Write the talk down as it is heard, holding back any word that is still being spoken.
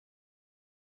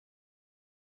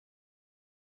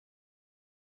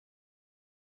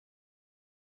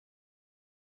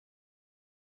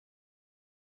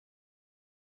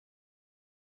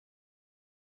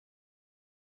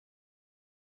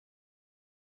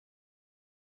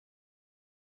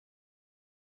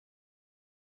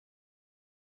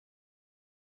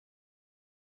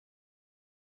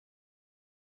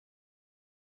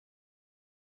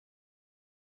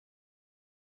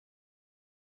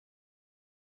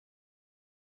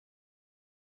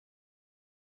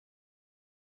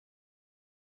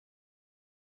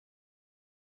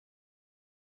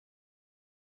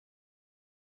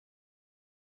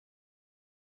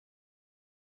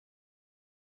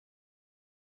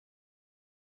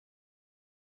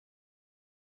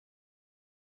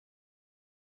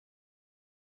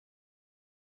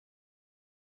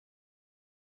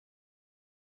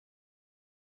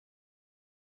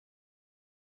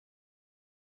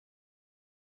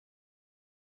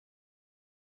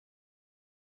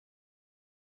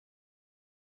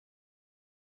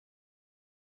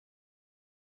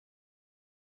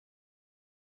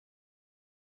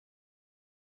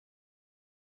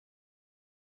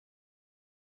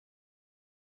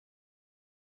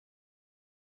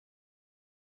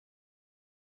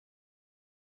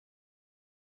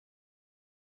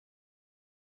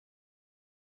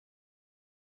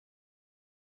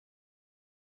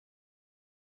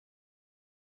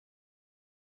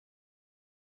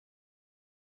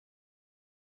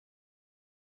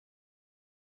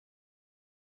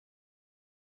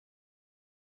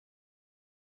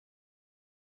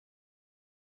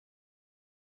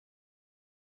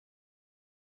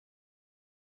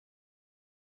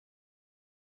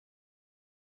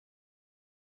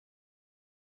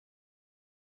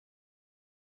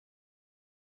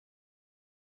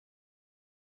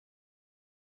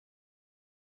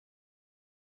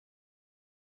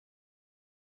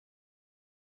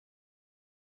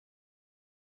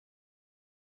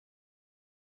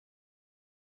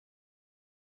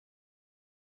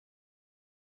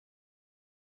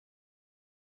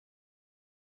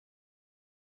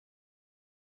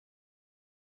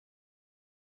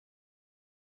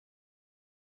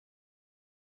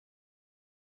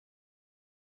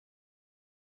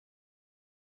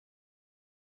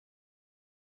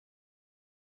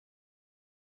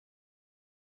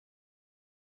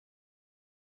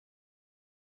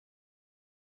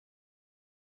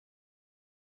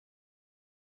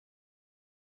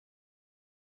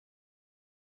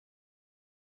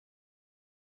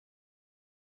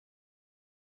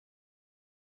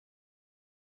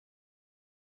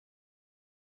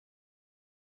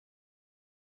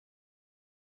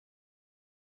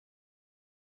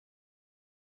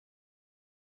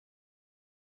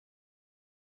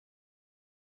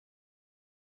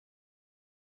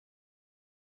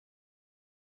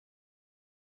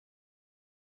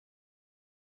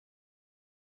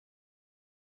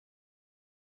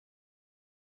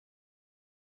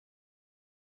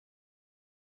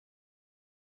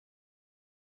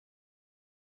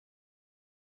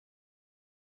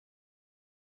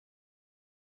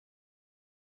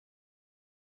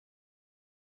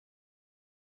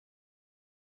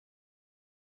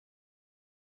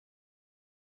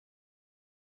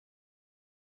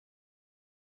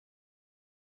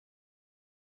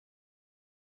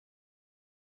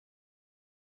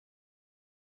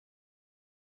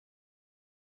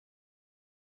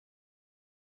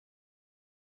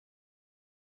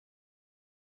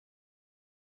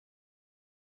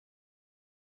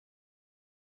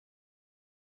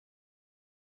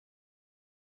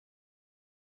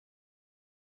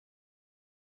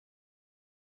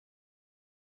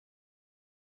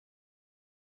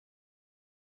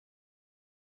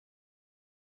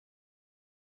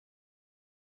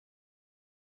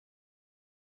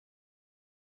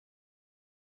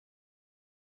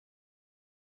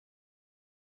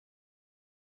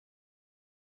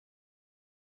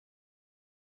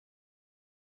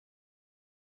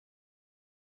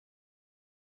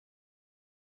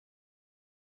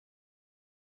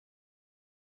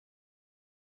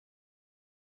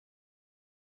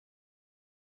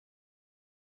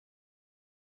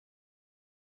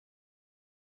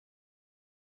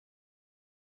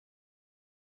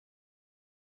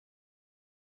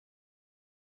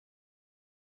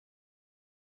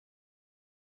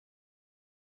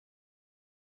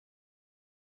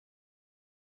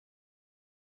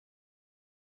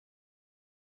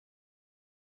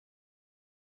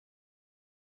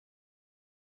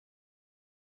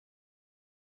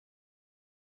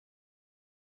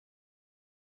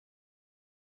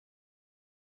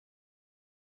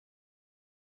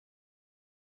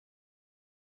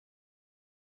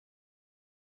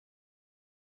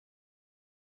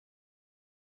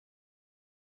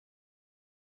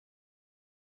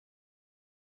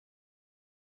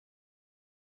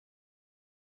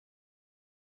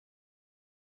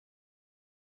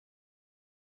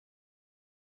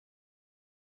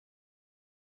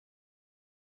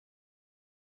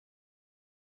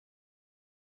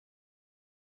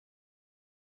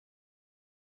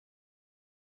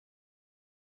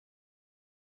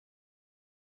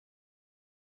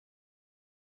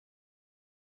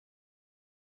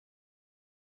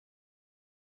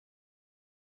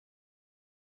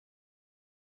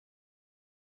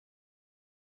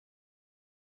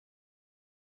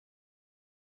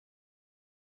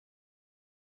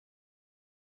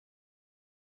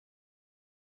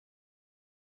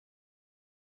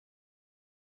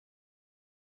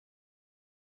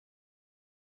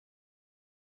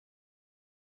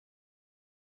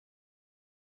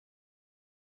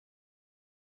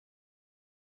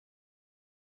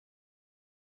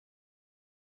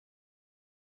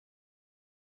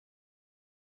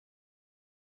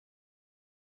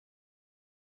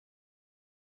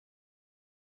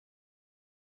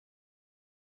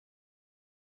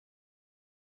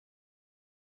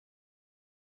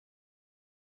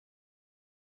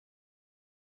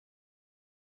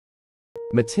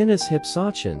Matinus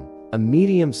hypsauchion, a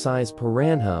medium-sized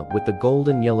piranha with a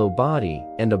golden yellow body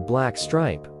and a black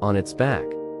stripe on its back.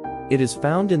 It is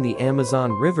found in the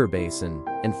Amazon River basin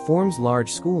and forms large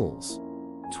schools.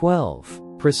 12.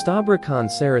 Prostobrachon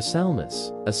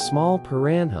sericelmus, a small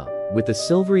piranha with a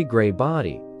silvery gray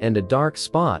body and a dark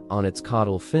spot on its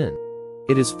caudal fin.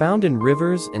 It is found in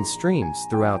rivers and streams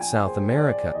throughout South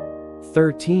America.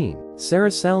 13.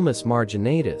 Sericelmus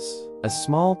marginatus, a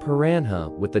small piranha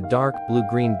with a dark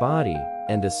blue-green body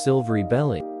and a silvery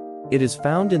belly. It is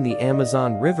found in the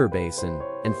Amazon River basin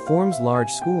and forms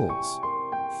large schools.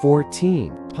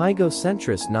 14.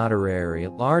 Pygocentris notarari,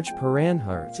 a large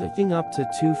piranha reaching up to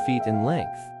 2 feet in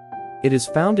length. It is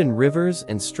found in rivers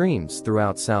and streams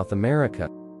throughout South America.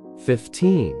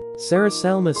 15.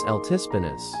 Sericelmus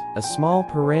altispinus, a small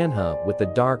piranha with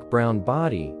a dark brown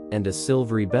body and a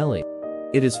silvery belly.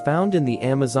 It is found in the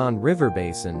Amazon River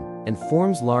basin and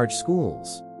forms large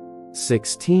schools.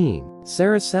 16.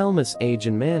 Sericelmus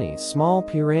agenmani, small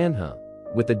piranha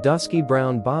with a dusky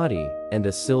brown body and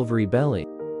a silvery belly.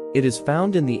 It is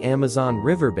found in the Amazon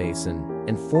River basin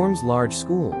and forms large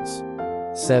schools.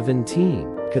 17.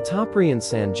 Catoprian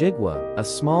sanjigua, a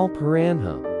small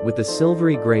piranha with a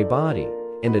silvery gray body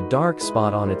and a dark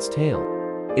spot on its tail.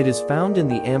 It is found in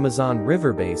the Amazon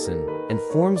River basin and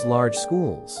forms large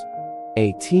schools.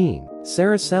 18.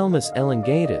 Sericelmus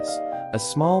elongatus, a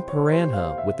small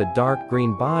piranha with a dark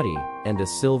green body and a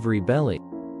silvery belly.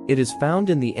 It is found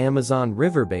in the Amazon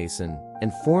River basin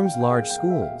and forms large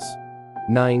schools.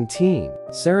 19.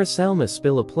 Sericelmus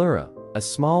spilopleura, a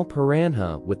small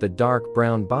piranha with a dark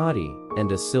brown body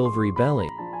and a silvery belly.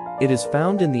 It is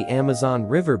found in the Amazon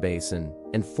River basin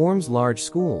and forms large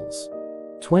schools.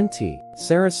 20.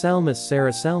 Sericelmus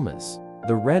sericelmus,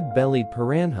 the red-bellied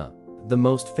piranha, the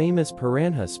most famous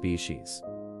piranha species.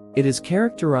 It is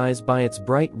characterized by its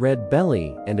bright red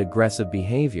belly and aggressive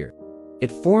behavior.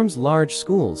 It forms large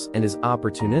schools and is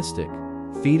opportunistic,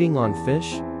 feeding on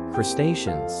fish,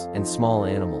 crustaceans, and small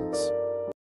animals.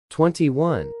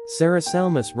 21.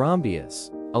 Sericelmus rhombeus,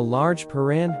 a large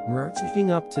piranha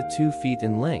reaching up to 2 feet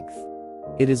in length.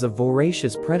 It is a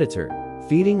voracious predator,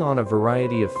 feeding on a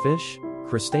variety of fish,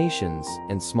 crustaceans,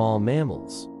 and small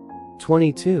mammals.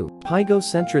 22.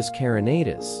 Pygocentris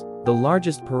carinatus, the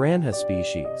largest piranha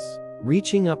species,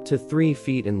 reaching up to 3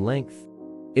 feet in length.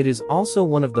 It is also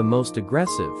one of the most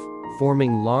aggressive,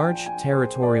 forming large,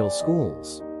 territorial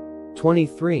schools.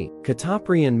 23.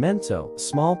 Catoprian mento,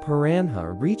 small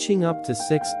piranha reaching up to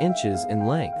 6 inches in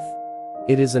length.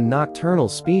 It is a nocturnal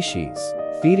species,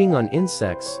 feeding on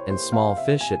insects and small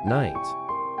fish at night.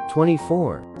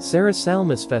 24.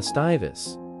 Sericelmus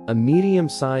festivus, a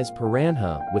medium-sized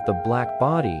piranha with a black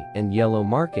body and yellow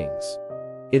markings.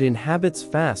 It inhabits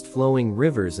fast-flowing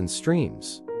rivers and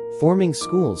streams, forming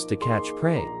schools to catch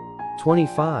prey.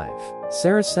 25.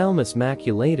 Sericelmus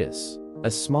maculatus,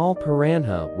 a small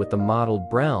piranha with a mottled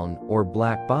brown or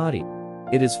black body.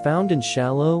 It is found in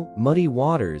shallow, muddy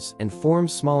waters and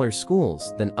forms smaller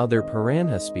schools than other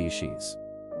piranha species.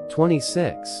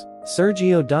 26.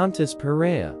 Sergiodontis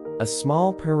pirea, a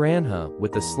small piranha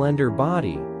with a slender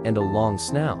body and a long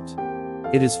snout.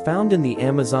 It is found in the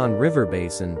Amazon River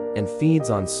basin and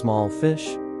feeds on small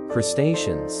fish,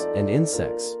 crustaceans, and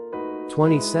insects.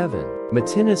 27.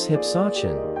 Matinus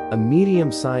hypsauchion, a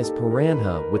medium-sized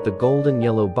piranha with a golden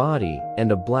yellow body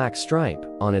and a black stripe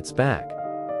on its back.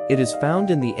 It is found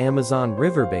in the Amazon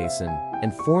River basin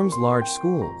and forms large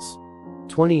schools.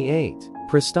 28.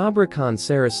 Prostobrachon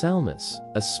sericelmus,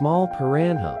 a small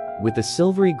piranha with a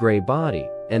silvery gray body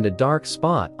and a dark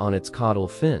spot on its caudal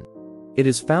fin. It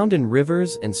is found in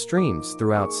rivers and streams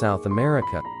throughout South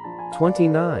America.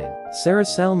 29.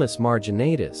 Sericelmus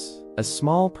marginatus, a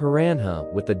small piranha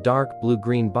with a dark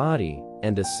blue-green body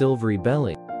and a silvery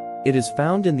belly. It is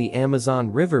found in the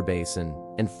Amazon River basin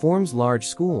and forms large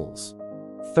schools.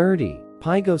 30.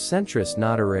 Pygocentris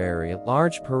notarari, a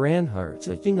large piranha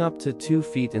reaching up to 2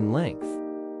 feet in length.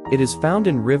 It is found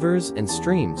in rivers and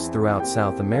streams throughout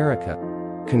South America.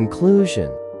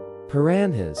 Conclusion.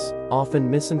 Piranhas, often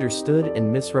misunderstood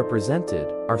and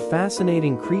misrepresented, are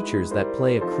fascinating creatures that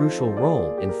play a crucial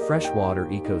role in freshwater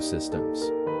ecosystems.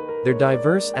 Their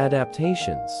diverse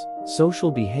adaptations, social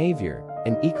behavior,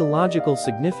 and ecological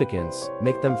significance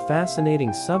make them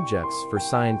fascinating subjects for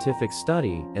scientific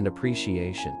study and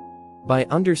appreciation. By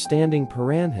understanding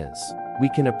piranhas, we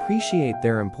can appreciate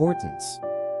their importance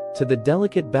to the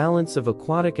delicate balance of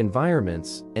aquatic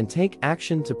environments and take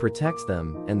action to protect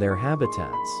them and their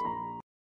habitats.